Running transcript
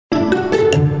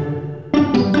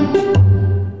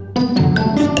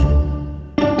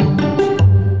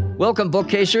Welcome,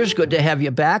 bookcasers. Good to have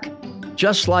you back.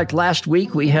 Just like last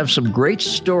week, we have some great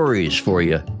stories for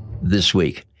you this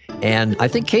week. And I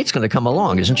think Kate's going to come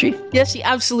along, isn't she? Yes, she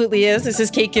absolutely is. This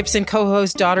is Kate Gibson,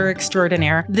 co-host, daughter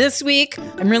extraordinaire. This week,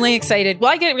 I'm really excited.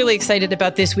 Well, I get really excited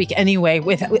about this week anyway,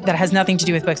 that has nothing to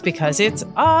do with books because it's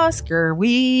Oscar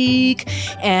week.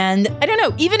 And I don't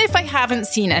know, even if I haven't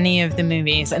seen any of the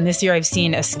movies, and this year I've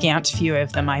seen a scant few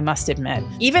of them, I must admit.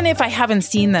 Even if I haven't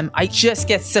seen them, I just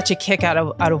get such a kick out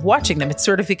of watching them. It's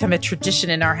sort of become a tradition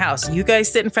in our house. You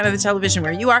guys sit in front of the television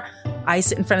where you are. I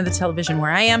sit in front of the television where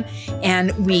I am,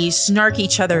 and we snark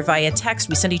each other via text.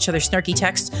 We send each other snarky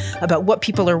texts about what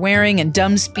people are wearing and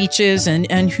dumb speeches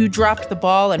and who dropped the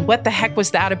ball and what the heck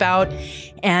was that about.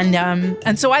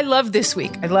 And so I love this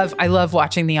week. I love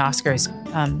watching the Oscars.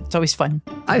 It's always fun.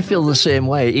 I feel the same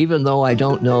way, even though I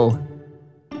don't know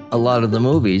a lot of the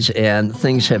movies and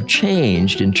things have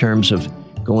changed in terms of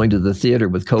going to the theater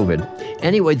with COVID.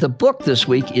 Anyway, the book this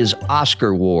week is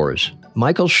Oscar Wars.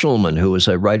 Michael Schulman, who is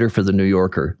a writer for The New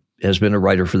Yorker, has been a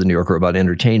writer for The New Yorker about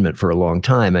entertainment for a long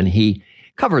time, and he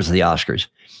covers the Oscars.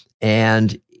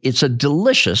 And it's a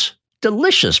delicious,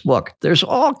 delicious book. There's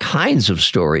all kinds of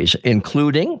stories,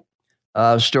 including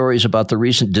stories about the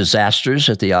recent disasters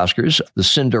at the Oscars, the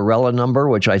Cinderella number,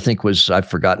 which I think was, I've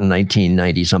forgotten,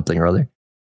 1990 something or other.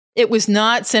 It was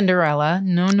not Cinderella.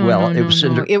 No.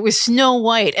 It was Snow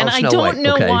White. And I don't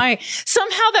know why.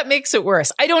 Somehow that makes it worse.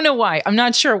 I don't know why. I'm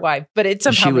not sure why, but it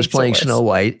somehow She was playing Snow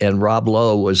White and Rob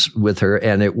Lowe was with her,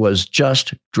 and it was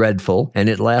just dreadful. And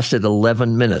it lasted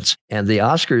 11 minutes. And the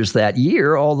Oscars that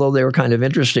year, although they were kind of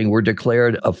interesting, were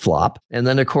declared a flop. And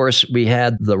then, of course, we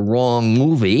had the wrong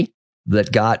movie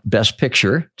that got Best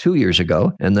Picture 2 years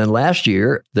ago. And then last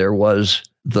year, there was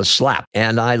The Slap.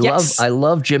 And I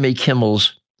love Jimmy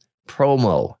Kimmel's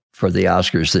promo for the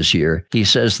Oscars this year. He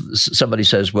says, somebody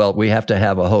says, well, we have to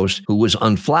have a host who was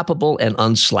unflappable and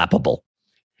unslappable.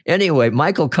 Anyway,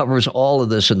 Michael covers all of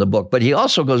this in the book, but he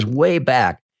also goes way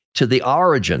back to the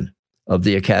origin of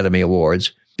the Academy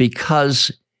Awards because,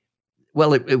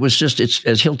 well, it was just, it's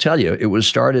as he'll tell you, it was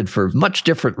started for much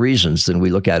different reasons than we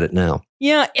look at it now.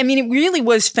 Yeah, I mean, it really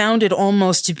was founded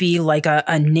almost to be like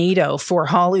a NATO for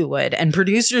Hollywood. And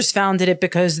producers founded it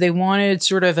because they wanted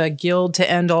sort of a guild to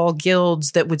end all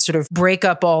guilds that would sort of break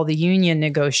up all the union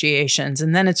negotiations.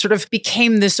 And then it sort of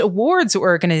became this awards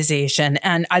organization.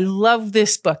 And I love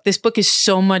this book. This book is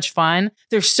so much fun.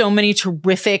 There's so many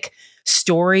terrific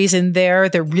stories in there.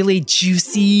 They're really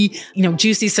juicy.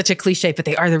 Juicy is such a cliche, but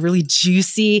they're really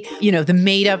juicy. The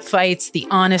made up fights, the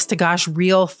honest to gosh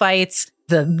real fights,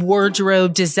 the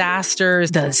wardrobe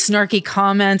disasters, the snarky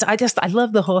comments. I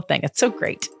love the whole thing. It's so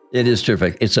great. It is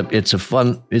terrific. It's a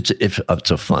fun.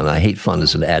 I hate fun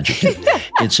as an adjective.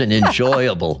 It's an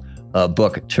enjoyable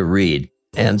book to read.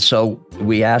 And so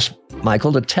we asked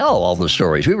Michael to tell all the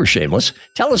stories. We were shameless.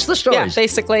 Tell us the stories.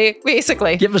 Yeah,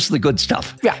 basically. Give us the good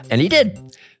stuff. Yeah. And he did.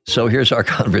 So here's our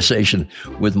conversation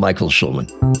with Michael Schulman.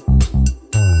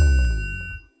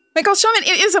 Michael Schulman,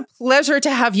 it is a pleasure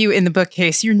to have you in the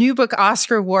bookcase. Your new book,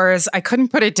 Oscar Wars, I couldn't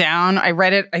put it down. I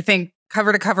read it, I think,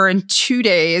 cover to cover in 2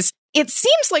 days. It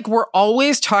seems like we're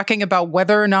always talking about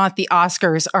whether or not the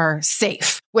Oscars are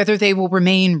safe, whether they will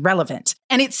remain relevant.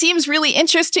 And it seems really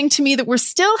interesting to me that we're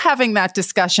still having that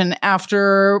discussion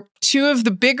after two of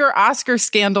the bigger Oscar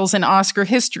scandals in Oscar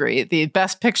history, the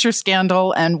Best Picture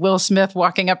scandal and Will Smith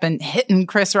walking up and hitting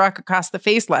Chris Rock across the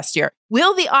face last year.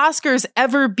 Will the Oscars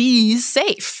ever be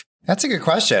safe? That's a good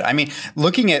question. I mean,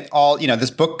 looking at all, this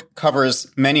book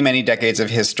covers many, many decades of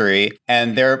history.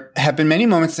 And there have been many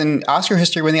moments in Oscar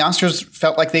history when the Oscars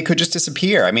felt like they could just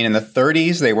disappear. I mean, in the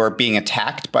 30s, they were being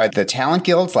attacked by the talent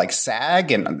guilds like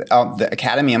SAG, and the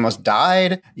Academy almost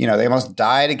died. They almost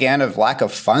died again of lack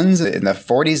of funds in the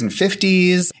 40s and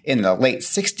 50s. In the late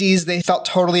 60s, they felt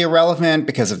totally irrelevant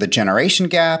because of the generation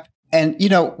gap. And,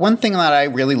 one thing that I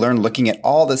really learned looking at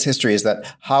all this history is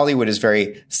that Hollywood is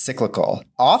very cyclical.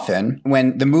 Often,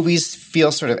 when the movies feel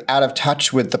sort of out of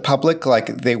touch with the public,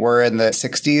 like they were in the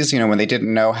 60s, when Hollywood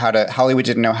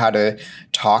didn't know how to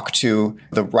talk to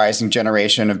the rising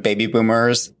generation of baby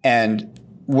boomers. And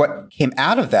what came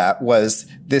out of that was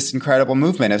this incredible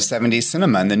movement of 70s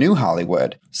cinema and the new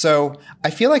Hollywood. So I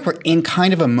feel like we're in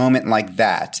kind of a moment like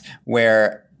that,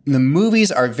 where the movies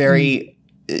are very...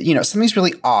 something's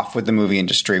really off with the movie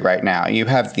industry right now. You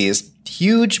have these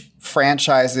huge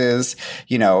franchises,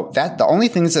 that the only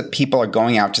things that people are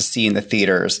going out to see in the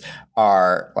theaters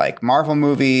are like Marvel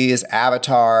movies,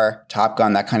 Avatar, Top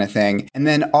Gun, that kind of thing. And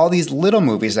then all these little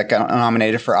movies that got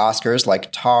nominated for Oscars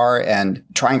like Tar and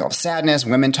Triangle of Sadness,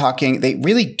 Women Talking, they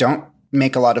really don't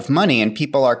make a lot of money, and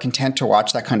people are content to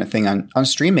watch that kind of thing on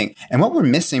streaming. And what we're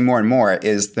missing more and more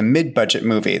is the mid-budget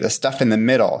movie, the stuff in the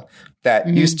middle that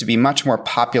used to be much more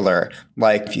popular.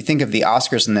 Like if you think of the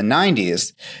Oscars in the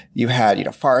 90s, you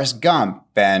had, Forrest Gump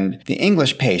and The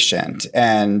English Patient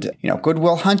and, Good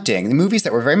Will Hunting, the movies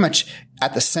that were very much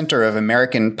at the center of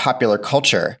American popular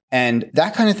culture. And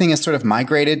that kind of thing has sort of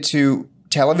migrated to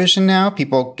television now.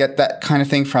 People get that kind of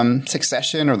thing from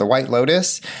Succession or The White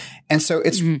Lotus. And so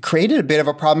it's created a bit of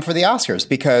a problem for the Oscars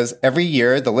because every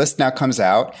year the list now comes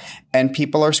out and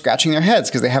people are scratching their heads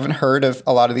because they haven't heard of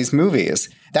a lot of these movies.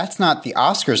 That's not the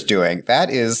Oscars doing. That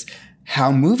is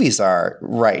how movies are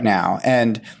right now.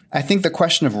 And I think the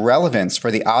question of relevance for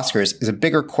the Oscars is a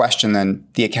bigger question than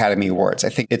the Academy Awards. I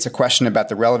think it's a question about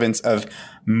the relevance of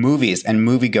movies and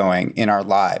moviegoing in our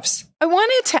lives. I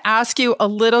wanted to ask you a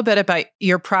little bit about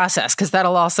your process, because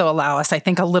that'll also allow us, I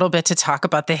think, a little bit to talk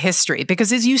about the history.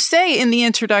 Because as you say in the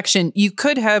introduction, you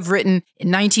could have written in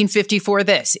 1954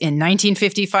 this, in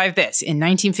 1955 this, in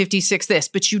 1956 this,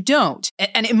 but you don't.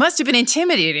 And it must have been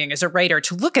intimidating as a writer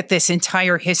to look at this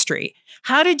entire history.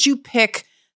 How did you pick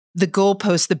the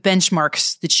goalposts, the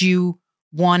benchmarks that you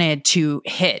wanted to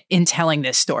hit in telling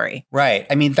this story? Right.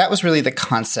 I mean, that was really the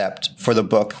concept for the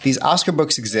book. These Oscar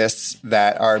books exist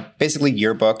that are basically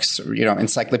yearbooks,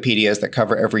 encyclopedias that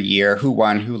cover every year, who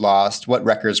won, who lost, what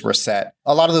records were set.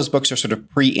 A lot of those books are sort of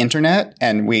pre-internet,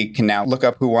 and we can now look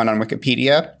up who won on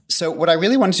Wikipedia. So what I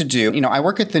really wanted to do, I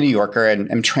work at The New Yorker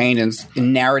and am trained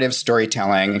in narrative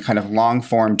storytelling and kind of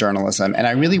long-form journalism. And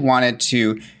I really wanted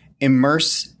to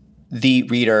immerse the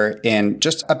reader in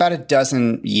just about a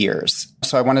dozen years.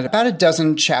 So I wanted about a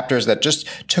dozen chapters that just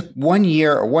took one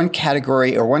year or one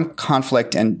category or one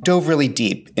conflict and dove really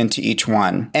deep into each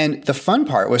one. And the fun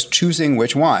part was choosing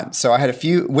which one. So I had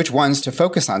which ones to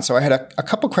focus on. So I had a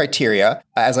couple criteria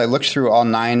as I looked through all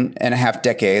 9.5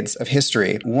 decades of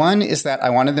history. One is that I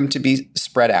wanted them to be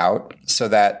spread out so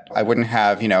that I wouldn't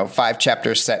have, 5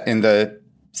 chapters set in the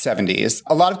 70s.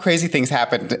 A lot of crazy things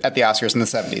happened at the Oscars in the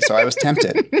 70s, so I was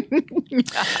tempted.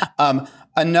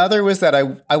 Another was that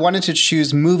I wanted to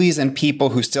choose movies and people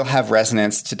who still have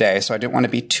resonance today, so I didn't want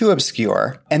to be too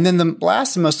obscure. And then the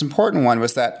last and most important one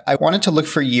was that I wanted to look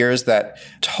for years that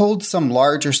told some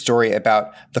larger story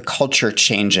about the culture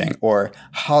changing or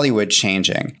Hollywood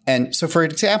changing. And so, for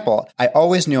example, I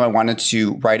always knew I wanted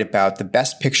to write about the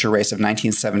Best Picture race of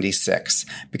 1976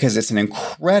 because it's an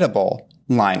incredible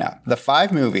lineup. The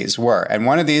 5 movies were, and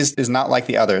one of these is not like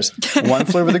the others. One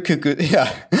Flew Over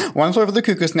the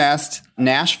Cuckoo's Nest,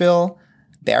 Nashville,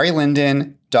 Barry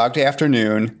Lyndon, Dog Day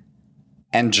Afternoon,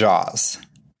 and Jaws.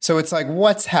 So it's like,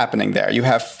 what's happening there? You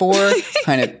have 4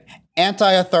 kind of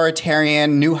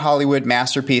anti-authoritarian new Hollywood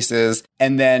masterpieces,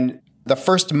 and then the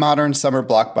first modern summer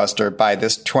blockbuster by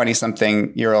this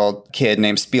 20-something-year-old kid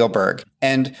named Spielberg.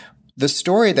 And the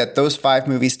story that those 5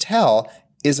 movies tell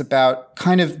is about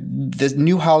kind of the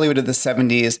new Hollywood of the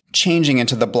 70s changing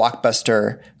into the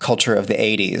blockbuster culture of the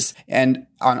 80s. And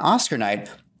on Oscar night,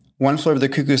 One Flew Over the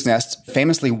Cuckoo's Nest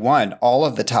famously won all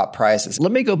of the top prizes.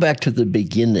 Let me go back to the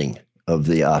beginning of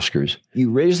the Oscars. You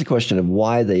raised the question of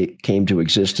why they came to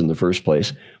exist in the first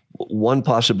place. One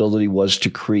possibility was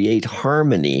to create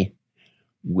harmony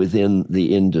within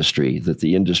the industry, that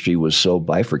the industry was so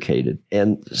bifurcated.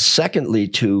 And secondly,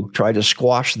 to try to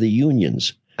squash the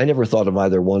unions. I never thought of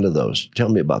either one of those. Tell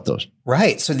me about those.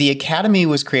 Right. So the Academy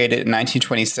was created in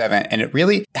 1927, and it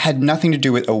really had nothing to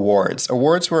do with awards.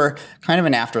 Awards were kind of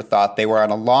an afterthought. They were on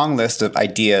a long list of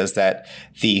ideas that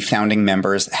the founding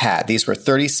members had. These were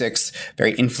 36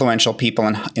 very influential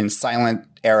people in silent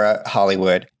era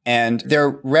Hollywood. And their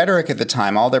rhetoric at the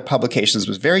time, all their publications,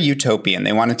 was very utopian.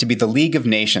 They wanted to be the League of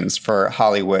Nations for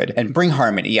Hollywood and bring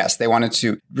harmony. Yes, they wanted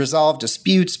to resolve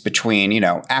disputes between,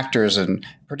 actors and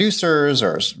producers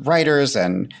or writers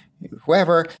and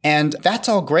whoever. And that's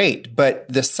all great.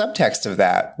 But the subtext of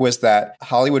that was that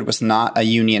Hollywood was not a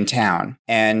union town.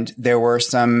 And there were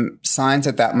some signs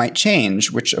that might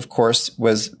change, which of course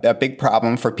was a big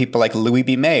problem for people like Louis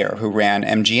B. Mayer, who ran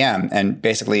MGM and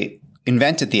basically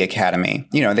invented the Academy.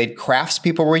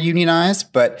 Craftspeople were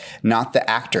unionized, but not the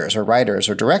actors or writers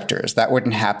or directors. That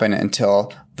wouldn't happen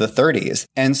until the 30s.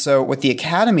 And so what the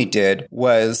Academy did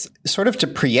was sort of to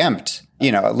preempt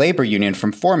a labor union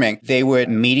from forming. They would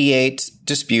mediate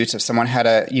disputes if someone had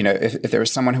if there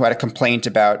was someone who had a complaint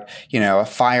about, a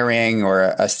firing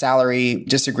or a salary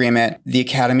disagreement, the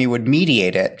Academy would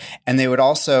mediate it. And they would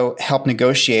also help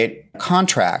negotiate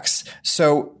contracts.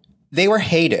 So they were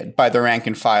hated by the rank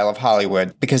and file of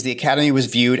Hollywood because the Academy was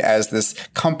viewed as this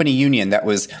company union that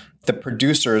was the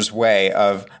producer's way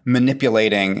of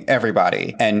manipulating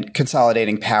everybody and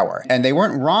consolidating power. And they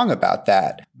weren't wrong about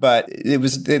that. But it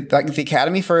was like the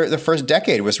Academy for the first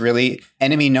decade was really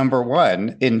enemy number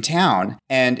one in town.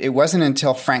 And it wasn't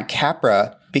until Frank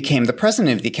Capra became the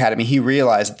president of the Academy, he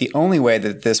realized that the only way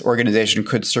that this organization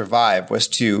could survive was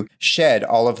to shed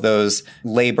all of those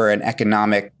labor and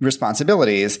economic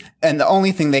responsibilities. And the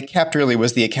only thing they kept really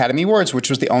was the Academy Awards, which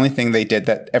was the only thing they did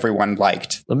that everyone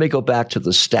liked. Let me go back to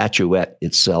the statuette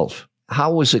itself.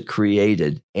 How was it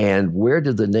created, and where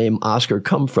did the name Oscar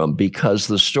come from? Because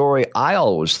the story I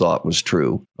always thought was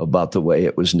true about the way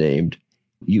it was named,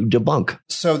 you debunk.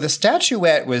 So the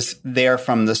statuette was there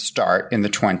from the start in the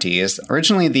 20s.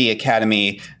 Originally, the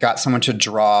Academy got someone to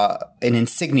draw an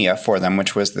insignia for them,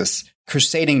 which was this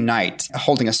crusading knight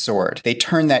holding a sword. They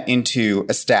turned that into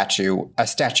a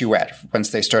statuette once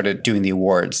they started doing the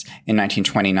awards in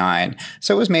 1929.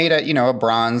 So it was made at, a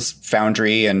bronze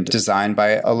foundry and designed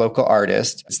by a local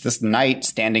artist. It's this knight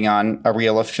standing on a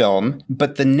reel of film.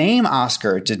 But the name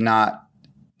Oscar did not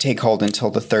take hold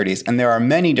until the 30s. And there are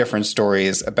many different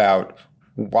stories about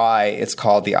why it's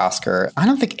called the Oscar. I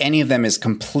don't think any of them is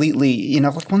completely,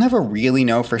 we'll never really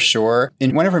know for sure.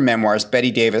 In one of her memoirs,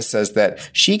 Betty Davis says that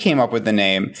she came up with the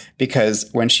name because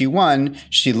when she won,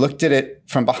 she looked at it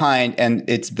from behind and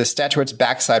the statuette's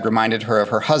backside reminded her of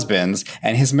her husband's,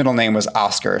 and his middle name was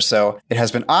Oscar. So it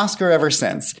has been Oscar ever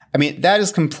since. I mean, that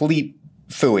is complete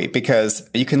phooey, because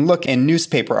you can look in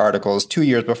newspaper articles 2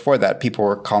 years before that, people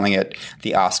were calling it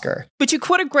the Oscar. But you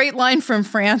quote a great line from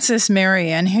Frances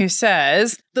Marion, who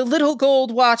says, "The little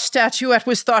gold watch statuette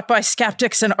was thought by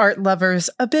skeptics and art lovers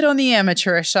a bit on the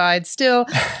amateurish side. Still,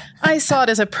 I saw it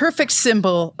as a perfect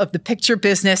symbol of the picture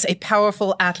business, a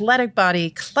powerful athletic body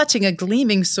clutching a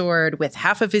gleaming sword with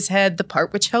half of his head, the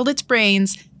part which held its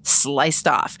brains, sliced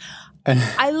off."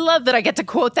 I love that I get to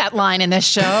quote that line in this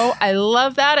show. I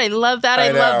love that. I love that.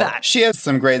 I love that. She has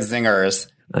some great zingers.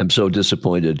 I'm so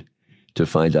disappointed to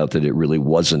find out that it really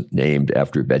wasn't named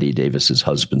after Betty Davis's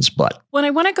husband's butt. Well,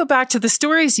 I want to go back to the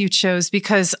stories you chose,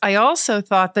 because I also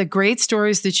thought the great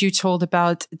stories that you told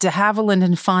about de Havilland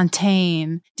and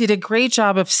Fontaine did a great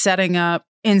job of setting up,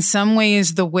 in some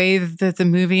ways, the way that the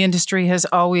movie industry has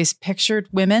always pictured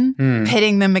women,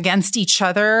 pitting them against each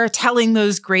other, telling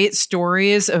those great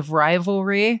stories of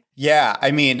rivalry. Yeah,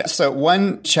 I mean, so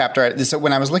one chapter, so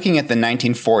when I was looking at the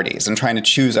 1940s and trying to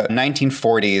choose a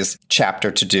 1940s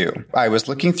chapter to do, I was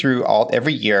looking through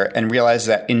every year and realized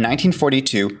that in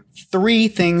 1942, 3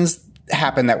 things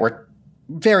happened that were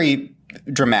very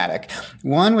dramatic.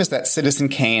 One was that Citizen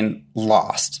Kane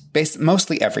lost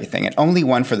mostly everything and only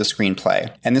won for the screenplay.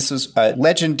 And this was a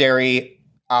legendary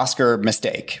Oscar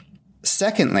mistake.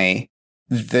 Secondly,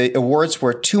 the awards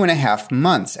were 2.5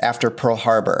 months after Pearl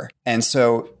Harbor. And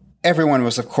so everyone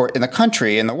was, of course, in the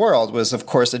country, in the world, was, of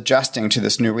course, adjusting to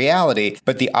this new reality.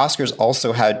 But the Oscars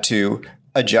also had to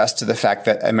adjust to the fact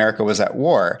that America was at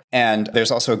war. And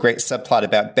there's also a great subplot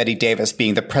about Betty Davis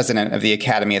being the president of the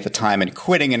Academy at the time and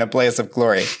quitting in a blaze of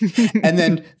glory. And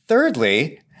then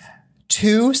thirdly,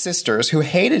 2 sisters who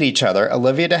hated each other,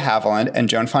 Olivia de Havilland and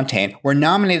Joan Fontaine, were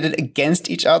nominated against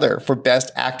each other for Best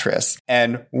Actress.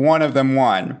 And one of them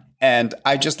won. And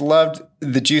I just loved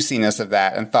the juiciness of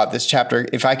that and thought this chapter,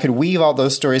 if I could weave all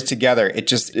those stories together,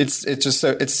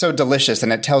 it's so delicious.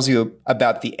 And it tells you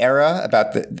about the era,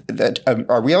 about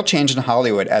a real change in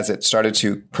Hollywood as it started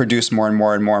to produce more and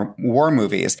more and more war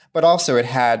movies. But also it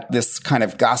had this kind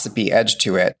of gossipy edge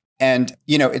to it. And,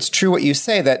 it's true what you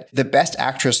say, that the Best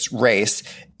Actress race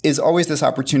is always this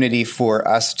opportunity for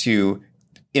us to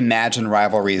imagine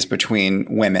rivalries between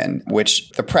women, which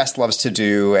the press loves to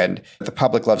do and the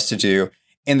public loves to do.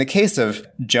 In the case of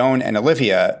Joan and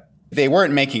Olivia, they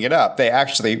weren't making it up. They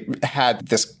actually had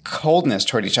this coldness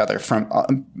toward each other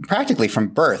from practically from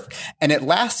birth, and it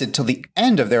lasted till the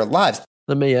end of their lives.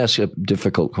 Let me ask a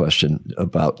difficult question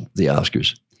about the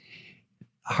Oscars.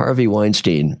 Harvey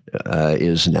Weinstein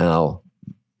is now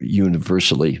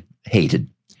universally hated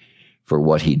for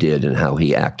what he did and how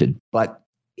he acted, but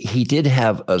he did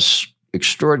have an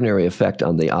extraordinary effect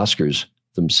on the Oscars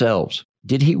themselves.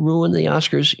 Did he ruin the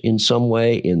Oscars in some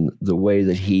way, in the way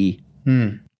that he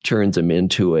turned them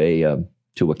into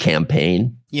a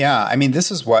campaign? Yeah, I mean,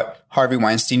 this is what Harvey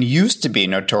Weinstein used to be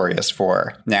notorious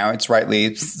for. Now it's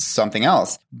rightly something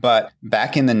else. But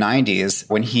back in the 90s,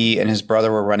 when he and his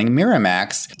brother were running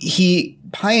Miramax, he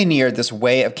pioneered this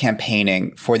way of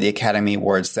campaigning for the Academy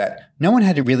Awards that no one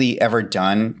had really ever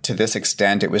done to this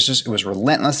extent. It was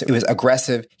relentless. It was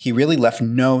aggressive. He really left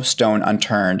no stone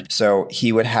unturned. So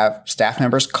he would have staff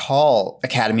members call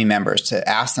Academy members to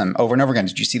ask them over and over again,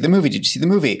 did you see the movie? Did you see the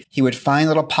movie? He would find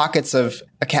little pockets of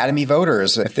Academy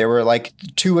voters. If there were like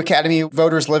 2 Academy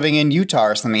voters living in Utah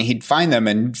or something, he'd find them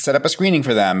and set up a screening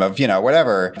for them of,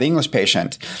 whatever, the English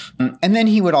Patient. And then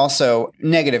he would also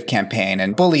negative campaign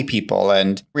and bully people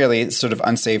and really sort of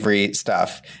unsavory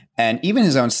stuff. And even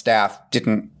his own staff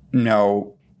didn't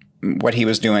know what he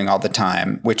was doing all the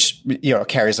time, which,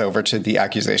 carries over to the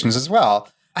accusations as well.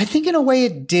 I think in a way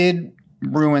it did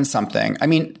ruin something. I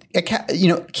mean,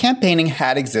 campaigning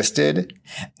had existed,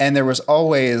 and there was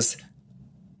always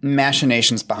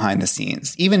machinations behind the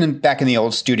scenes. Even back in the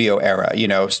old studio era,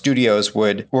 studios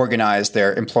would organize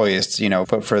their employees,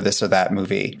 vote for this or that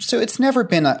movie. So it's never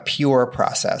been a pure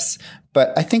process.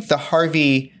 But I think the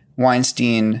Harvey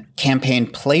Weinstein campaign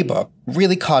playbook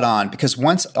really caught on because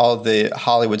once all of the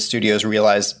Hollywood studios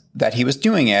realized that he was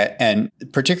doing it, and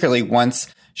particularly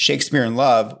once Shakespeare in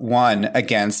Love won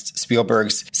against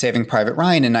Spielberg's Saving Private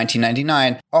Ryan in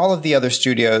 1999, all of the other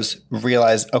studios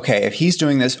realized, okay, if he's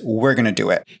doing this, we're going to do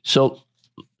it. So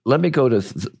let me go to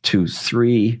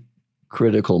 3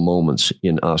 critical moments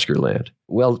in Oscarland.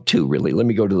 Well, 2, really. Let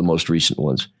me go to the most recent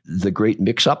ones. The great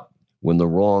mix-up when the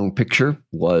wrong picture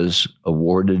was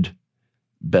awarded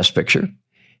Best Picture,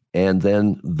 and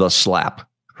then the slap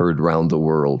heard round the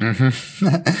world.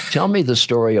 Mm-hmm. Tell me the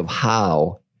story of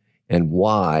how and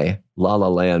why La La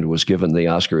Land was given the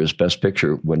Oscar as Best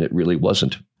Picture when it really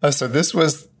wasn't. Oh, so this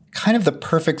was kind of the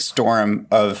perfect storm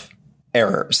of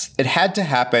errors. It had to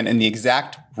happen in the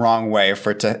exact wrong way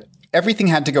everything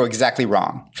had to go exactly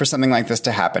wrong for something like this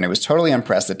to happen. It was totally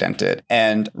unprecedented.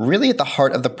 And really at the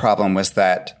heart of the problem was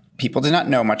that people did not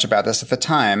know much about this at the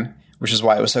time, which is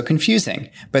why it was so confusing.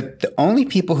 But the only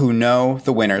people who know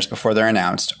the winners before they're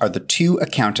announced are the 2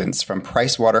 accountants from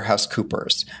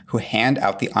PricewaterhouseCoopers who hand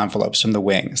out the envelopes from the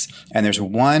wings. And there's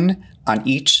 1 on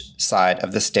each side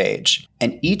of the stage.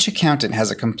 And each accountant has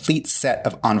a complete set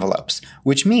of envelopes,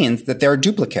 which means that there are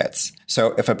duplicates.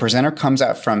 So if a presenter comes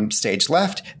out from stage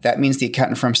left, that means the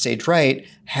accountant from stage right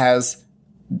has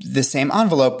the same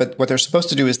envelope, but what they're supposed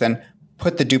to do is then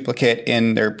put the duplicate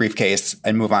in their briefcase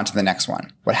and move on to the next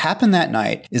one. What happened that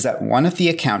night is that one of the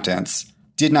accountants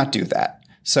did not do that.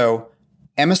 So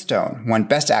Emma Stone won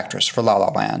Best Actress for La La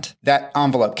Land. That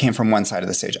envelope came from one side of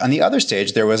the stage. On the other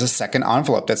stage, there was a second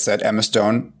envelope that said Emma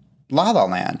Stone, La La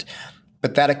Land.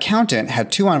 But that accountant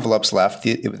had 2 envelopes left,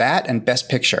 that and Best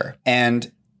Picture.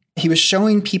 And he was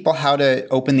showing people how to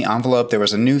open the envelope. There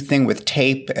was a new thing with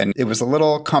tape, and it was a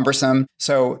little cumbersome.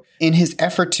 So in his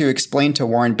effort to explain to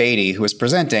Warren Beatty, who was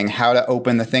presenting, how to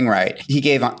open the thing right, he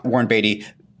gave Warren Beatty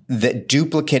the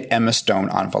duplicate Emma Stone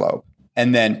envelope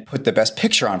and then put the Best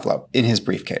Picture envelope in his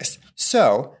briefcase.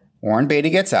 So Warren Beatty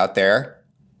gets out there,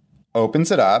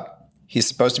 opens it up. He's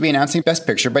supposed to be announcing Best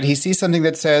Picture, but he sees something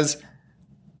that says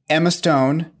Emma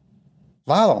Stone,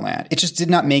 La La Land. It just did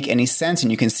not make any sense,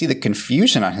 and you can see the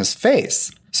confusion on his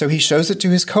face. So he shows it to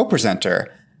his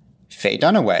co-presenter, Faye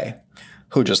Dunaway,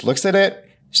 who just looks at it,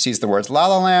 sees the words La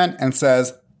La Land, and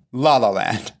says, La La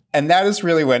Land. And that is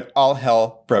really when all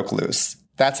hell broke loose.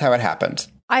 That's how it happened.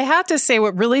 I have to say,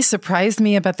 what really surprised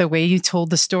me about the way you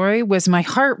told the story was my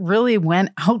heart really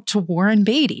went out to Warren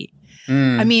Beatty.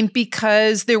 I mean,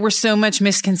 because there was so much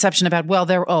misconception about, well,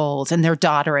 they're old and they're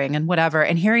doddering and whatever.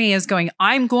 And here he is going,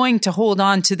 I'm going to hold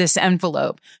on to this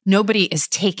envelope. Nobody is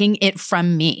taking it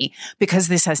from me because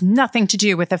this has nothing to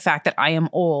do with the fact that I am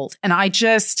old. And I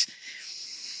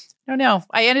don't know.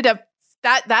 I ended up,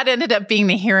 that ended up being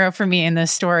the hero for me in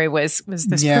this story was this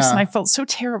person I felt so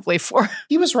terribly for.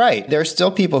 He was right. There are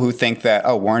still people who think that,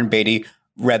 Warren Beatty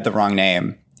read the wrong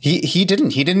name. He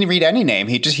didn't read any name.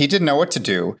 He didn't know what to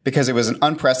do because it was an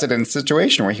unprecedented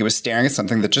situation where he was staring at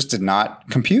something that just did not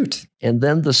compute. And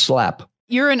then the slap.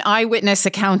 You're an eyewitness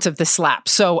account of the slap.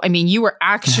 So, I mean, you were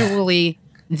actually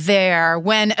there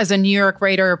when, as a New York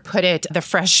writer put it, the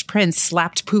Fresh Prince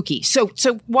slapped Pookie. So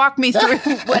walk me through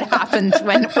what happened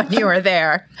when you were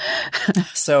there.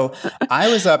 So I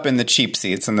was up in the cheap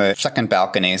seats in the second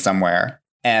balcony somewhere,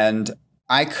 and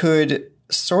I could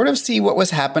sort of see what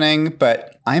was happening,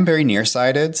 but I'm very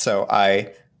nearsighted, so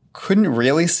I couldn't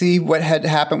really see what had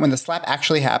happened. When the slap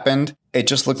actually happened, it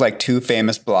just looked like 2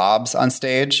 famous blobs on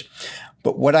stage.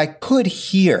 But what I could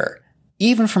hear,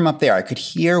 even from up there, I could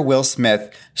hear Will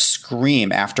Smith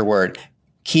scream afterward,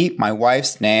 "Keep my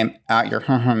wife's name out your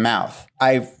mouth."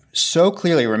 I so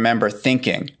clearly remember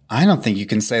thinking, I don't think you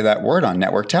can say that word on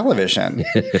network television.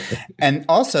 And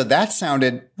also, that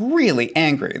sounded really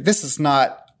angry. This is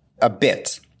not a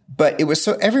bit, but it was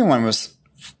everyone was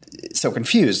so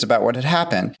confused about what had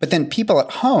happened. But then people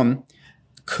at home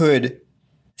could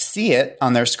see it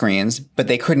on their screens, but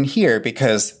they couldn't hear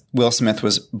because Will Smith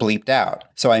was bleeped out.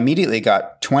 So I immediately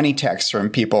got 20 texts from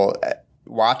people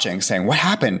watching saying, what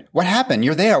happened? What happened?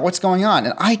 You're there. What's going on?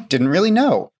 And I didn't really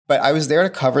know. But I was there to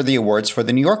cover the awards for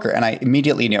The New Yorker. And I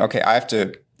immediately knew, okay,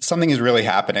 something is really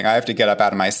happening. I have to get up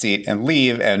out of my seat and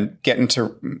leave and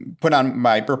put on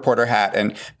my reporter hat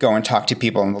and go and talk to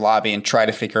people in the lobby and try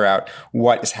to figure out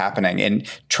what is happening and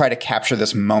try to capture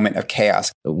this moment of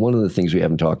chaos. One of the things we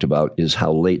haven't talked about is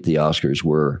how late the Oscars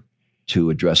were to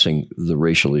addressing the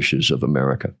racial issues of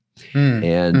America.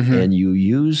 And you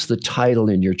use the title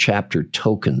in your chapter,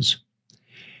 Tokens,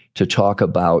 to talk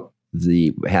about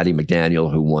the Hattie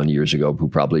McDaniel, who won years ago, who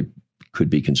probably could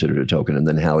be considered a token, and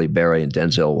then Halle Berry and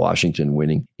Denzel Washington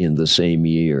winning in the same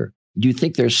year. Do you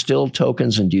think there's still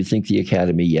tokens, and do you think the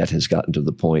Academy yet has gotten to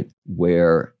the point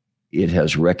where it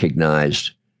has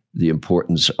recognized the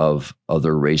importance of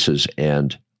other races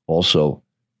and also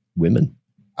women?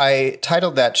 I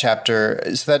titled that chapter,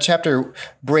 so that chapter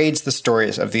braids the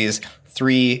stories of these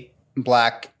three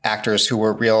Black actors who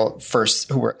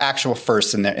were actual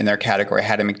firsts in their category.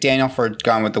 Hattie McDaniel for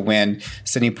Gone with the Wind,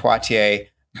 Sidney Poitier,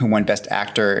 who won Best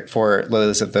Actor for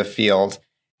Lilies of the Field,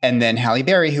 and then Halle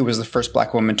Berry, who was the first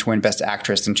Black woman to win Best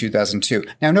Actress in 2002.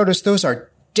 Now, notice those are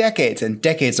decades and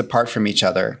decades apart from each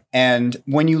other. And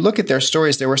when you look at their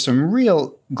stories, there were some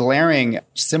real glaring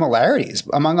similarities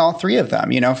among all three of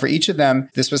them. You know, for each of them,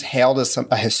 this was hailed as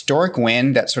a historic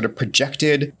win that sort of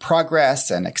projected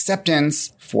progress and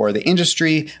acceptance for the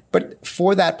industry. But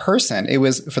for that person,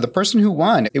 for the person who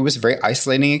won, it was a very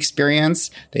isolating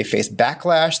experience. They faced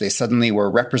backlash. They suddenly were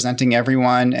representing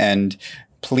everyone and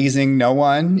pleasing no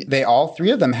one. All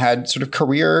three of them had sort of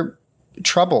career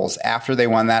troubles after they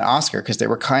won that Oscar because they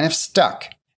were kind of stuck.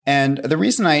 And the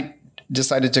reason I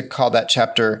decided to call that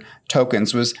chapter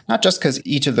Tokens was not just because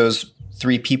each of those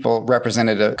three people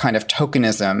represented a kind of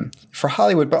tokenism for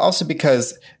Hollywood, but also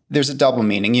because there's a double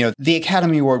meaning. You know, the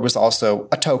Academy Award was also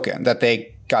a token that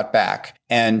they got back.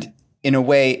 And in a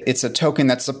way, it's a token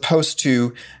that's supposed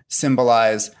to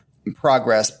symbolize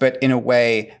progress, but in a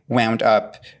way wound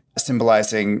up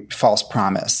symbolizing false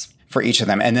promise for each of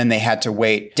them. And then they had to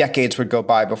wait. Decades would go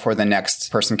by before the next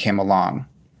person came along.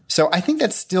 So I think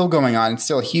that's still going on. It's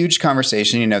still a huge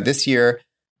conversation. You know, this year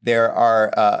there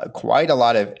are quite a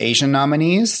lot of Asian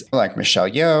nominees like Michelle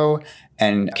Yeoh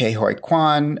and Ke Huy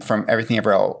Quan from Everything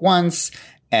Everywhere All at Once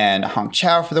and Hong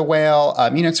Chow for The Whale.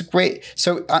 You know, it's a great.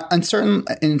 So in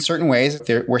certain ways,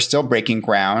 we're still breaking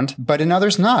ground, but in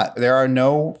others not. There are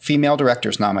no female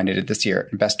directors nominated this year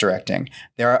in Best Directing.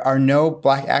 There are no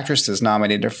Black actresses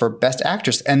nominated for Best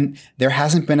Actress, and there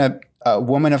hasn't been a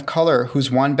woman of color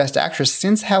who's won Best Actress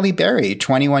since Halle Berry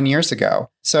 21 years ago.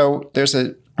 So there's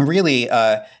a really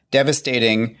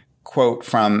devastating quote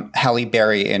from Halle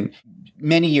Berry in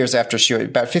many years after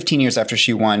about 15 years after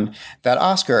she won that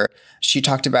Oscar. She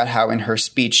talked about how in her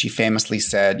speech, she famously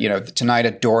said, you know, tonight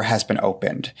a door has been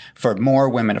opened for more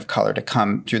women of color to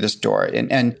come through this door.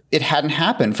 And it hadn't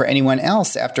happened for anyone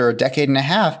else after a decade and a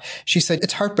half. She said,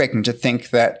 it's heartbreaking to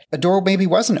think that a door maybe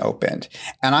wasn't opened.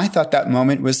 And I thought that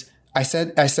moment was, I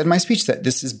said in my speech that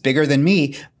this is bigger than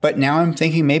me, but now I'm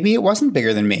thinking maybe it wasn't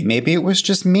bigger than me. Maybe it was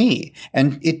just me,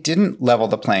 and it didn't level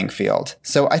the playing field.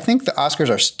 So I think the Oscars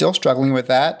are still struggling with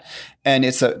that, and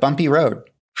it's a bumpy road.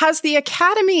 Has the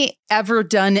Academy ever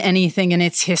done anything in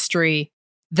its history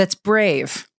that's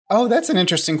brave? Oh, that's an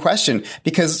interesting question,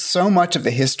 because so much of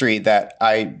the history that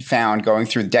I found going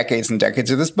through decades and decades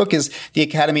of this book is the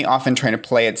Academy often trying to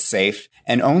play it safe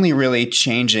and only really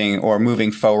changing or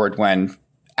moving forward when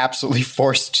absolutely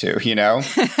forced to, you know?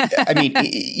 I mean,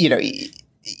 you know,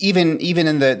 even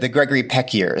in the Gregory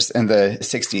Peck years in the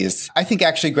 60s, I think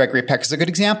actually Gregory Peck is a good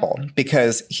example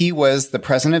because he was the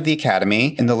president of the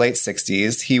Academy in the late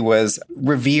 60s. He was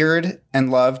revered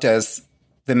and loved as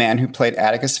the man who played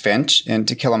Atticus Finch in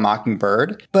To Kill a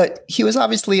Mockingbird. But he was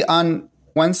obviously on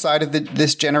one side of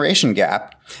this generation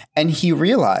gap. And he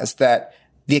realized that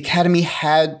the Academy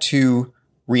had to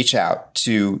reach out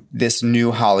to this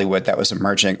new Hollywood that was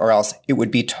emerging, or else it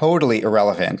would be totally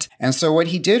irrelevant. And so what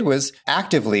he did was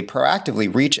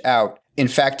proactively reach out. In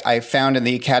fact, I found in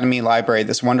the Academy Library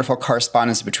this wonderful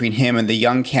correspondence between him and the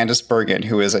young Candice Bergen,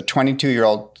 who is a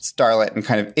 22-year-old starlet and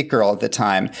kind of it girl at the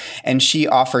time. And she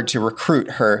offered to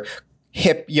recruit her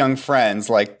hip young friends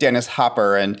like Dennis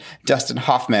Hopper and Dustin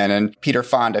Hoffman and Peter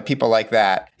Fonda, people like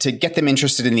that, to get them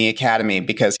interested in the Academy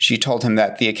because she told him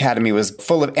that the Academy was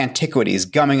full of antiquities,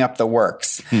 gumming up the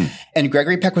works. And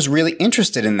Gregory Peck was really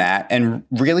interested in that and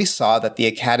really saw that the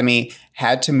Academy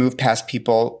had to move past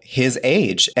people his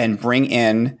age and bring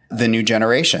in the new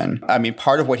generation. I mean,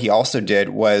 part of what he also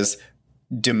did was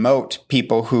demote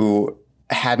people who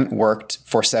hadn't worked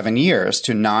for 7 years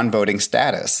to non-voting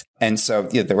status. And so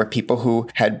there were people who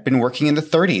had been working in the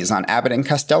 30s on Abbott and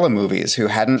Costello movies who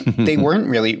they weren't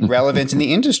really relevant in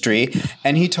the industry.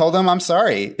 And he told them, I'm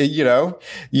sorry,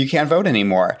 you can't vote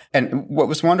anymore. And what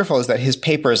was wonderful is that his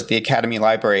papers at the Academy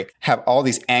Library have all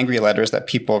these angry letters that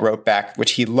people wrote back,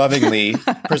 which he lovingly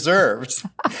preserved.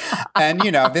 And,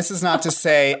 this is not to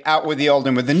say out with the old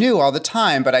and with the new all the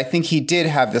time, but I think he did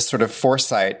have this sort of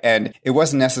foresight, and it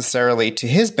wasn't necessarily to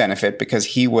his benefit because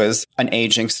he was an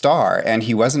aging star and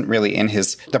he wasn't really in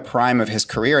the prime of his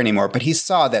career anymore, but he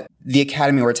saw that the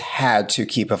Academy Awards had to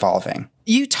keep evolving.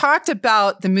 You talked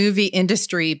about the movie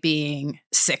industry being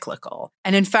cyclical.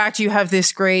 And in fact, you have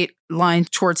this great line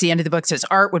towards the end of the book that says,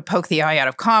 art would poke the eye out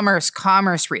of commerce.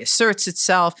 Commerce reasserts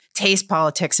itself. Taste,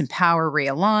 politics, and power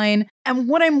realign. And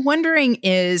what I'm wondering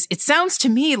is, it sounds to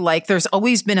me like there's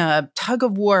always been a tug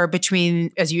of war between,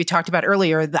 as you talked about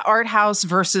earlier, the art house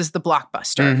versus the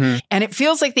blockbuster. Mm-hmm. And it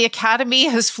feels like the Academy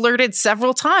has flirted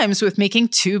several times with making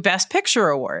 2 Best Picture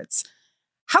awards.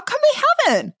 How come they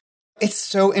haven't? It's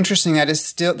so interesting. That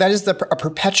is a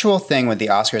perpetual thing with the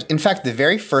Oscars. In fact, the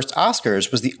very first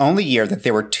Oscars was the only year that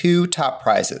there were 2 top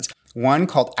prizes. One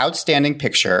called Outstanding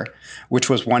Picture, which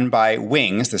was won by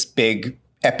Wings, this big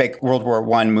epic World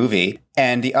War I movie.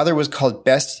 And the other was called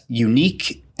Best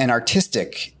Unique and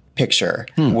Artistic Picture,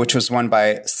 which was won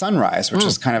by Sunrise, which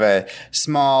was kind of a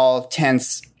small,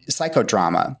 tense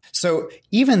psychodrama. So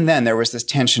even then, there was this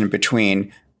tension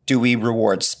between, do we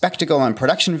reward spectacle and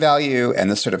production value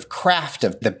and the sort of craft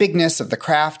of the bigness of the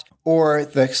craft, or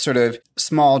the sort of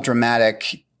small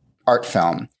dramatic art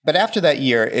film? But after that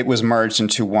year, it was merged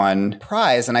into one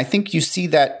prize. And I think you see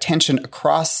that tension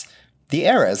across the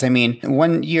eras. I mean,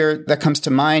 one year that comes to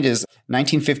mind is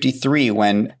 1953,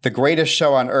 when The Greatest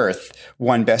Show on Earth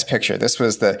won Best Picture. This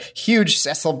was the huge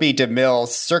Cecil B. DeMille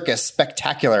circus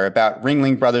spectacular about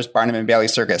Ringling Brothers Barnum and Bailey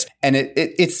Circus. And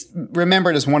it's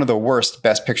remembered as one of the worst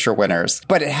Best Picture winners.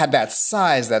 But it had that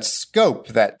size, that scope,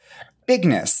 that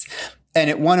bigness. And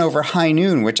it won over High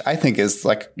Noon, which I think is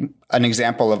like an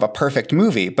example of a perfect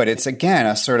movie. But it's, again,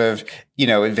 a sort of,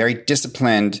 a very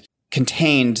disciplined,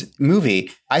 contained movie.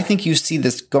 I think you see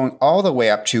this going all the way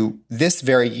up to this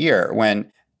very year when,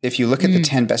 if you look at the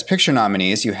 10 Best Picture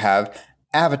nominees, you have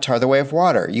Avatar, The Way of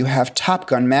Water, you have Top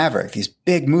Gun Maverick, these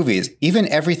big movies, even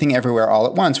Everything Everywhere All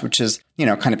at Once, which is,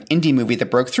 kind of indie movie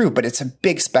that broke through, but it's a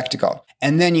big spectacle.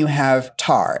 And then you have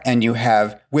Tar, and you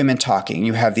have Women Talking.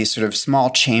 You have these sort of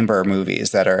small chamber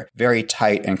movies that are very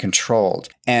tight and controlled.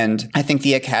 And I think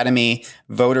the Academy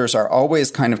voters are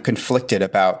always kind of conflicted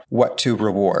about what to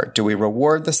reward. Do we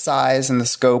reward the size and the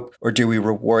scope, or do we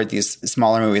reward these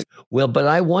smaller movies? Well, but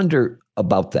I wonder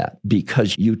about that,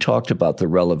 because you talked about the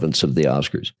relevance of the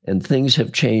Oscars, and things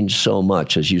have changed so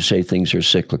much. As you say, things are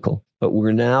cyclical, but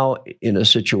we're now in a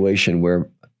situation where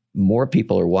more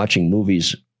people are watching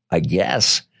movies, I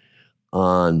guess,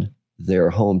 on their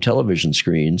home television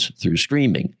screens through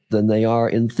streaming than they are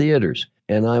in theaters.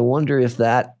 And I wonder if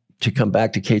that, to come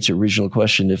back to Kate's original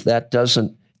question, if that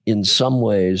doesn't in some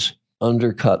ways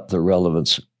undercut the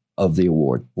relevance of the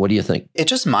award. What do you think? It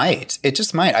just might.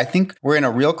 I think we're in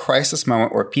a real crisis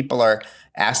moment where people are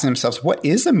asking themselves, what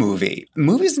is a movie?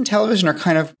 Movies and television are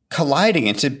kind of colliding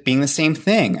into being the same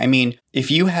thing. I mean,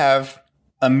 if you have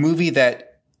a movie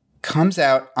that comes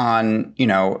out on,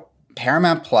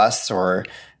 Paramount Plus or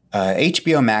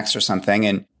HBO Max or something,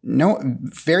 and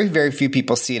very, very few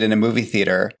people see it in a movie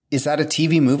theater. Is that a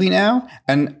TV movie now?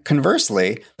 And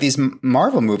conversely, these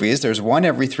Marvel movies, there's one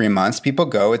every 3 months. People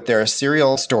go, they're a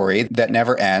serial story that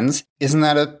never ends. Isn't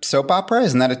that a soap opera?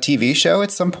 Isn't that a TV show at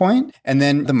some point? And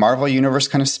then the Marvel universe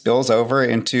kind of spills over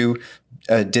into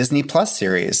a Disney Plus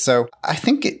series. So I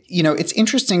think, it's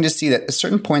interesting to see that at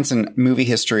certain points in movie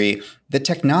history, the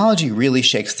technology really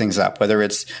shakes things up, whether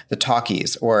it's the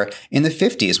talkies or in the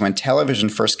 50s when television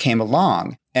first came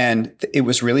along, and it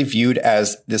was really viewed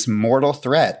as this mortal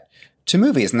threat to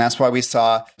movies. And that's why we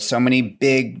saw so many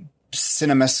big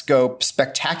CinemaScope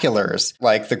spectaculars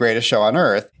like The Greatest Show on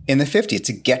Earth in the 50s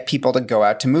to get people to go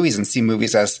out to movies and see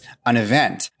movies as an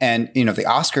event. And, the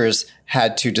Oscars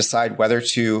had to decide whether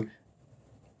to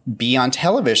be on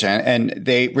television, and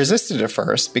they resisted at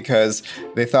first because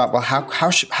they thought, well,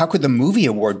 how could the movie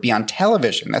award be on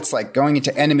television? That's like going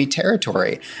into enemy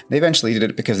territory. They eventually did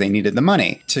it because they needed the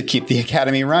money to keep the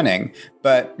Academy running.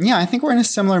 But yeah, I think we're in a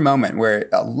similar moment where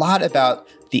a lot about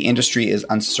the industry is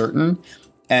uncertain,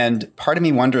 and part of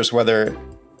me wonders whether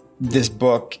this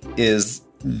book is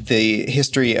the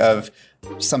history of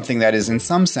something that is in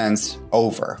some sense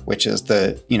over, which is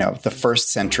the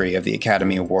first century of the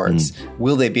Academy Awards.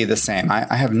 Will they be the same?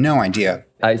 I have no idea.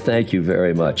 I thank you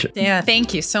very much. Yeah,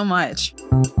 thank you so much.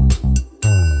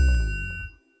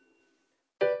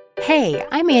 Hey,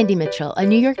 I'm Andy Mitchell, a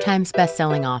New York Times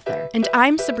bestselling author. And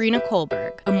I'm Sabrina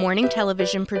Kohlberg, a morning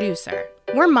television producer.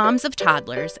 We're moms of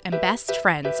toddlers and best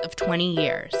friends of 20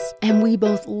 years. And we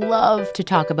both love to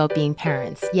talk about being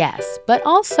parents, yes, but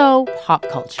also pop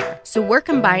culture. So we're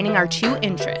combining our two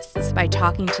interests by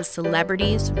talking to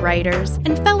celebrities, writers,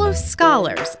 and fellow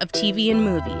scholars of TV and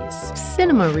movies.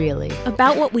 Cinema, really.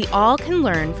 About what we all can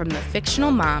learn from the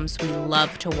fictional moms we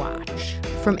love to watch.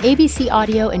 From ABC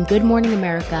Audio and Good Morning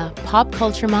America, Pop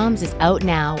Culture Moms is out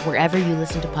now wherever you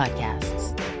listen to podcasts.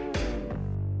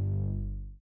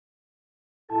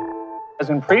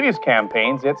 As in previous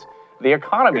campaigns, it's the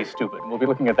economy, stupid. We'll be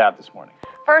looking at that this morning.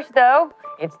 First, though,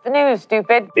 it's the news,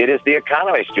 stupid. It is the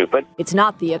economy, stupid. It's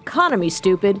not the economy,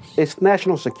 stupid. It's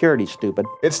national security, stupid.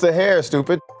 It's the hair,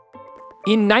 stupid.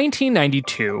 In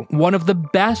 1992, one of the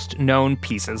best-known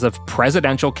pieces of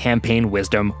presidential campaign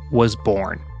wisdom was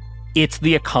born. It's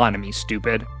the economy,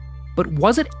 stupid. But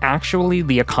was it actually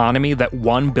the economy that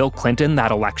won Bill Clinton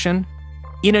that election?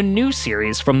 In a new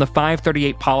series from the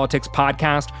 538 Politics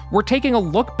podcast, we're taking a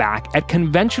look back at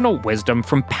conventional wisdom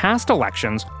from past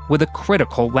elections with a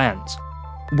critical lens.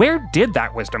 Where did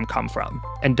that wisdom come from?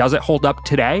 And does it hold up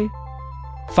today?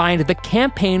 Find the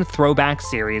Campaign Throwback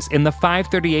series in the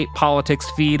 538 Politics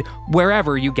feed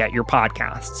wherever you get your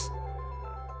podcasts.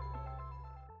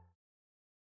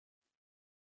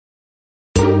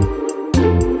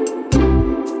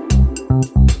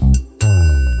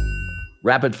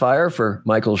 Rapid fire for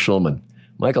Michael Schulman.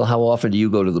 Michael, how often do you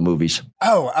go to the movies?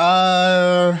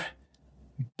 About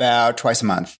twice a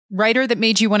month. Writer that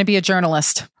made you want to be a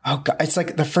journalist. Oh, God. It's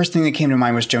like the first thing that came to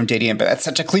mind was Joan Didion, but that's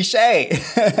such a cliche.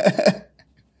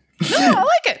 No, I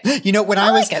like it. You know, when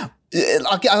I was...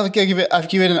 I'll give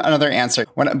it another answer.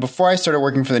 Before I started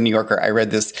working for The New Yorker, I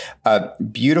read this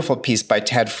beautiful piece by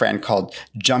Ted Friend called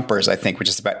Jumpers, I think, which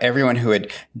is about everyone who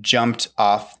had jumped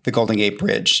off the Golden Gate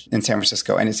Bridge in San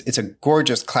Francisco. And it's a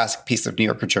gorgeous classic piece of New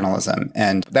Yorker journalism.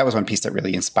 And that was one piece that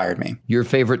really inspired me. Your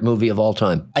favorite movie of all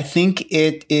time? I think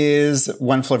it is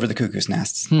One Flew Over the Cuckoo's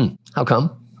Nest. How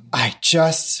come? I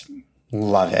just...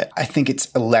 love it. I think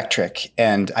it's electric,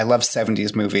 and I love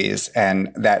 70s movies, and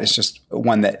that is just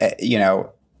one that,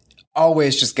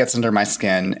 always just gets under my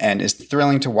skin and is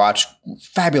thrilling to watch.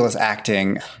 Fabulous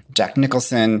acting. Jack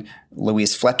Nicholson,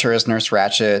 Louise Fletcher as Nurse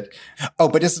Ratched. Oh,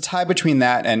 but it's a tie between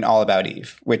that and All About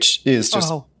Eve, which is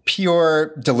just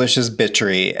pure, delicious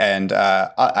bitchery, and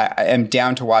I am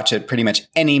down to watch it pretty much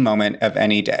any moment of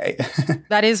any day.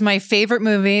 That is my favorite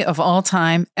movie of all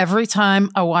time. Every time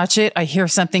I watch it, I hear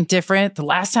something different. The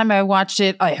last time I watched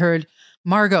it, I heard,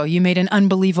 Margot, you made an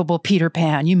unbelievable Peter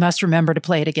Pan. You must remember to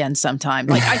play it again sometime.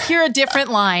 Like, I hear a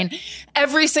different line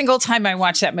every single time I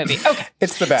watch that movie. Okay.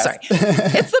 It's the best. Sorry.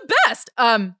 It's the best.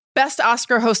 Best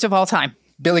Oscar host of all time.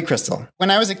 Billy Crystal. When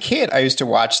I was a kid, I used to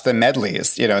watch the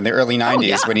medleys, in the early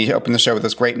 90s when he opened the show with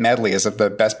those great medleys of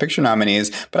the Best Picture nominees.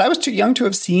 But I was too young to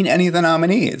have seen any of the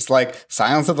nominees, like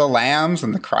Silence of the Lambs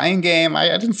and The Crying Game.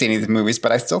 I didn't see any of the movies,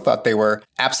 but I still thought they were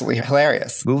absolutely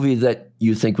hilarious. Movie that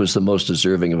you think was the most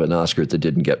deserving of an Oscar that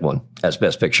didn't get one as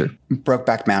Best Picture?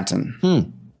 Brokeback Mountain.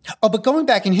 Oh, but going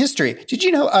back in history, did you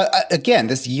know, again,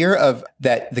 this year of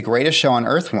that The Greatest Show on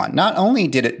Earth won, not only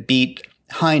did it beat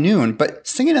High Noon, but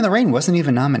Singing in the Rain wasn't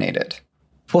even nominated.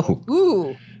 Whoa.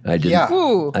 Ooh. I didn't. Yeah.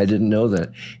 Ooh. I didn't know that.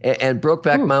 And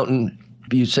Brokeback Mountain,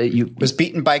 you say you was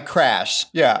beaten by Crash.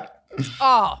 Yeah.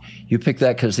 Oh. You picked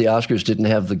that because the Oscars didn't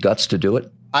have the guts to do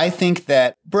it? I think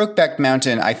that Brokeback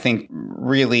Mountain,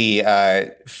 really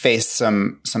faced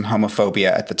some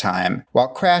homophobia at the time. While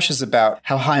Crash is about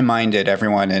how high-minded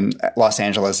everyone in Los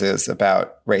Angeles is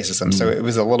about racism. So it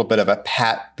was a little bit of a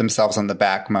pat themselves on the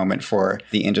back moment for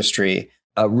the industry.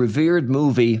 A revered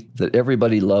movie that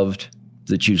everybody loved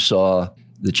that you saw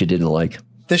that you didn't like?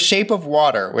 The Shape of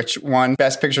Water, which won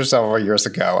Best Picture several years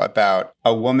ago, about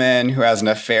a woman who has an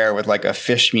affair with like a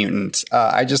fish mutant.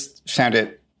 I just found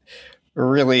it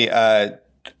really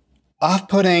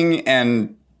off-putting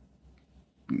and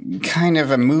kind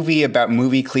of a movie about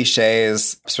movie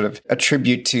cliches, sort of a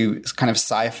tribute to kind of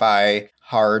sci-fi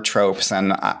horror tropes,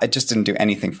 and it just didn't do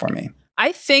anything for me.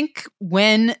 I think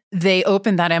when they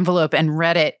opened that envelope and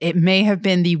read it, it may have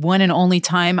been the one and only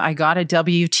time I got a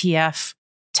WTF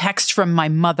text from my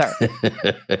mother.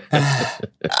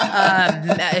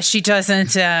 She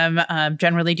doesn't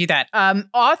generally do that.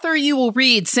 Author you will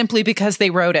read simply because they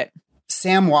wrote it.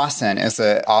 Sam Wasson is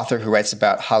an author who writes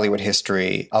about Hollywood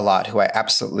history a lot, who I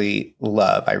absolutely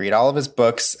love. I read all of his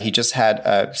books. He just had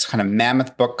a kind of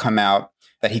mammoth book come out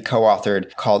that he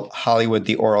co-authored called Hollywood,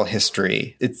 the Oral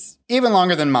History. It's even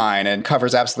longer than mine and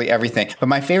covers absolutely everything. But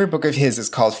my favorite book of his is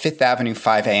called Fifth Avenue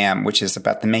 5 a.m., which is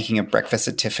about the making of Breakfast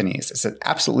at Tiffany's. It's an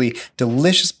absolutely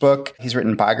delicious book. He's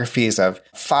written biographies of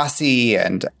Fosse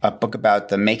and a book about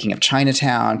the making of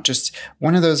Chinatown. Just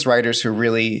one of those writers who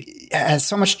really has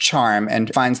so much charm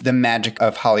and finds the magic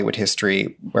of Hollywood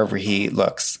history wherever he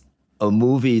looks. A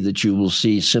movie that you will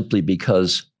see simply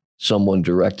because someone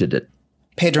directed it.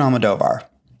 Pedro Almodovar.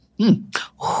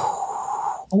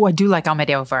 Oh, I do like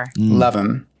Almodovar. Love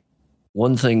him.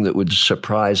 One thing that would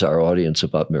surprise our audience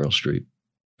about Meryl Streep.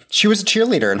 She was a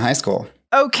cheerleader in high school.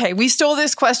 Okay, we stole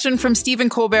this question from Stephen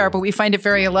Colbert, but we find it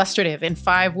very illustrative. In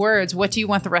 5 words, what do you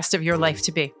want the rest of your life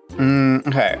to be?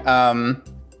 Okay.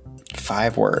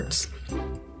 5 words.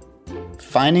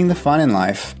 Finding the fun in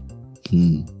life.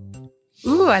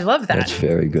 Ooh, I love that. That's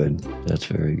very good. That's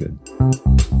very good.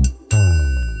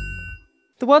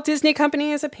 The Walt Disney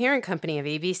Company is a parent company of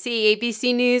ABC,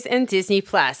 ABC News, and Disney+.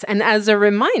 And as a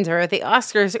reminder, the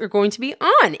Oscars are going to be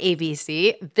on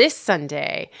ABC this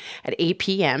Sunday at 8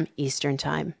 p.m. Eastern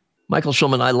Time. Michael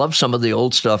Schulman, I love some of the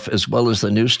old stuff as well as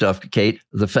the new stuff, Kate.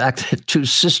 The fact that 2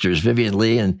 sisters, Vivian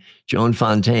Leigh and Joan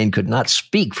Fontaine, could not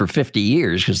speak for 50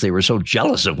 years because they were so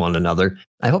jealous of one another.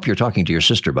 I hope you're talking to your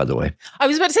sister, by the way. I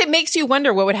was about to say, it makes you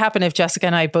wonder what would happen if Jessica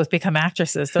and I both become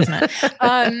actresses, doesn't it?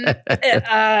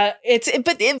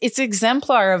 It's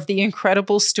exemplar of the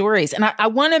incredible stories. And I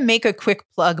want to make a quick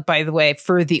plug, by the way,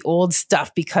 for the old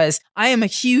stuff, because I am a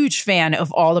huge fan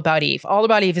of All About Eve. All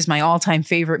About Eve is my all-time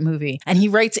favorite movie. And he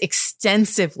writes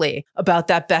extensively about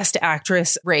that Best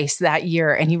Actress race that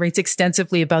year. And he writes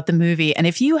extensively about the movie. And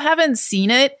if you haven't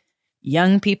seen it,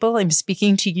 young people, I'm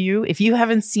speaking to you. If you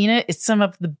haven't seen it, it's some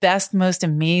of the best, most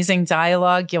amazing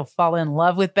dialogue. You'll fall in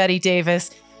love with Bette Davis.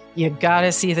 You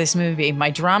gotta see this movie. My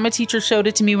drama teacher showed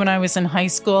it to me when I was in high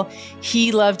school.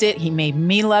 He loved it. He made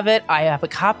me love it. I have a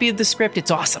copy of the script. It's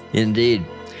awesome. Indeed.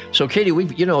 So, Katie,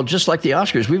 we've, just like the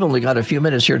Oscars, we've only got a few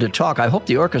minutes here to talk. I hope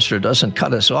the orchestra doesn't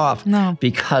cut us off. No.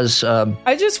 Because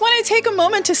I just want to take a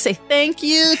moment to say thank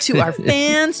you to our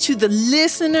fans, to the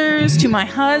listeners, to my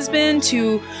husband,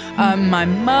 to my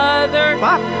mother.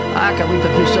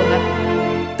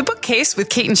 The Bookcase with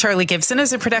Kate and Charlie Gibson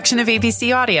is a production of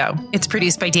ABC Audio. It's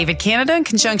produced by David Canada in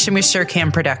conjunction with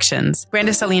Surecam Productions.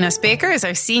 Brenda Salinas Baker is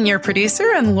our senior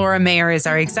producer, and Laura Mayer is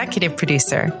our executive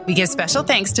producer. We give special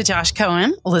thanks to Josh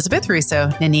Cohen, Elizabeth Russo,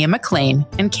 Nania McLean,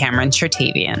 and Cameron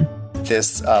Chertavian.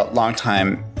 This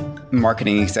longtime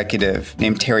marketing executive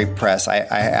named Terry Press, I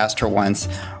asked her once,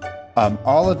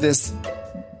 all of this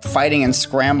fighting and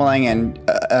scrambling and,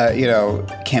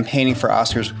 campaigning for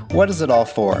Oscars, what is it all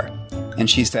for? And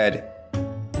she said,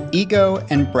 ego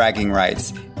and bragging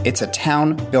rights. It's a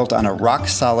town built on a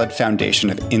rock-solid foundation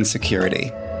of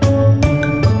insecurity.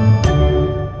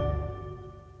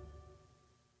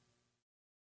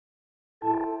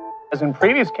 As in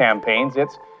previous campaigns,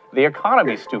 it's the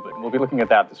economy, stupid. We'll be looking at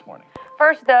that this morning.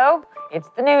 First, though, it's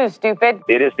the news, stupid.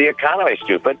 It is the economy,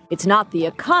 stupid. It's not the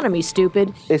economy,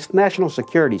 stupid. It's national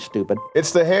security, stupid.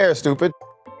 It's the hair, stupid.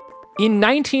 In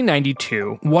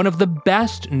 1992, one of the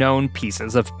best-known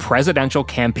pieces of presidential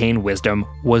campaign wisdom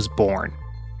was born.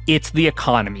 It's the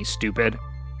economy, stupid.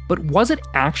 But was it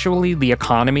actually the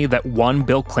economy that won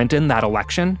Bill Clinton that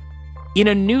election? In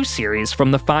a new series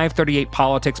from the 538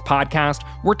 Politics podcast,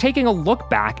 we're taking a look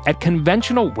back at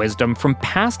conventional wisdom from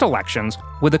past elections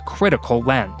with a critical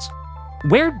lens.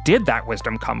 Where did that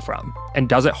wisdom come from? And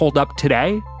does it hold up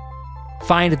today?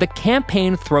 Find the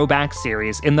Campaign Throwback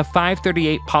series in the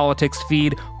 538 Politics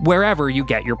feed wherever you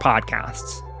get your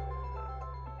podcasts.